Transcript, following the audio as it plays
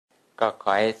ก็ข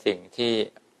อให้สิ่งที่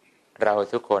เรา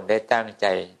ทุกคนได้ตั้งใจ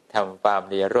ทำความ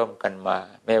ดีร่วมกันมา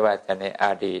ไม่ว่าจะในอ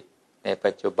ดีตใน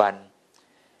ปัจจุบัน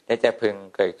และจะพึง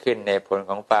เกิดขึ้นในผล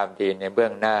ของความดีในเบื้อ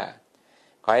งหน้า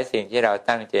ขอให้สิ่งที่เรา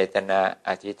ตั้งเจตนาอ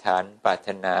ธิษฐานปรารถ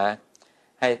นา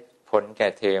ให้ผลแก่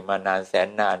เธอมานานแสน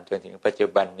นานจนถึงปัจจุ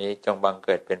บันนี้จงบังเ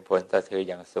กิดเป็นผลต่อเธอ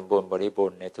อย่างสมบูรณ์บริบู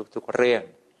รณ์ในทุกๆเรื่อง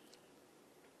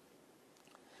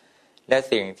และ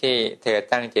สิ่งที่เธอ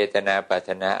ตั้งเจตนาปรารถ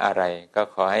นาอะไรก็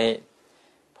ขอให้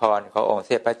พรขององค์เท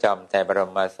พเจ้าใจบร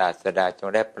มศาสดาจง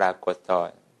ได้ปรากฏต่อ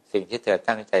สิ่งที่เธอ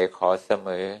ตั้งใจขอเสม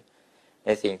อใน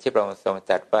สิ่งที่พระองค์ทรง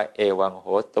ตรัสว่าเอวังโห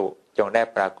ตุจงได้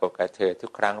ปรากฏกับเธอทุ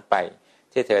กครั้งไป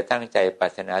ที่เธอตั้งใจปรา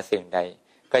รถนาสิ่งใด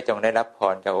ก็จงได้รับพ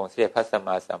รจากองค์เสด็จพระสัมม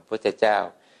าสัมพุทธเจ้า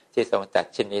ที่ทรงตรัส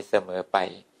เช่นนี้เสมอไป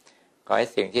ขอให้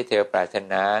สิ่งที่เธอปรารถ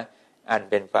นาอัน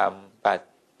เป็นความ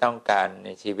ต้องการใน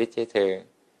ชีวิตที่เธอ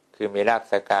คือมีลาภ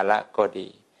สักการะก็ดี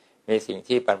มีสิ่ง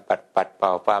ที่ปัดเป่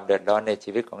าความเดือดร้อนใน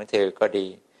ชีวิตของเธอก็ดี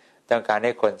ต้องการใ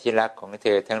ห้คนที่รักของเธ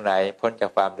อทั้งหลายพ้นจา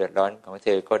กความเดือดร้อนของเธ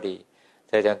อก็ดีเ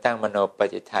ธอจงตั้งมโนป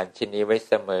ฏิฐานชิ้นนี้ไว้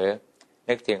เสมอ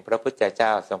นึกถึงพระพุทธเจ้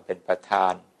าทรงเป็นประธา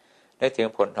นนึกถึง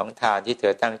ผลของทานที่เธ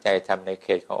อตั้งใจทำในเข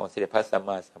ตขององค์สมเด็จพระสัมม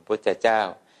าสัมพุทธเจ้า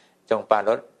จงปร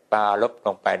าลบล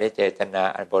งไปได้เจตนา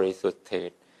อันบริสุทธิ์เถิ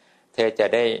ดเธอจะ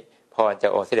ได้พรจา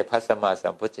กองค์สมเด็จพระสัมมาสั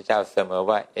มพุทธเจ้าเสมอ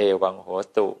ว่าเอวังโห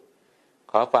ตุ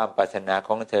ขอความปรารถนาข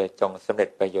องเธอจงสำเร็จ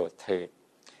ประโยชน์เถิด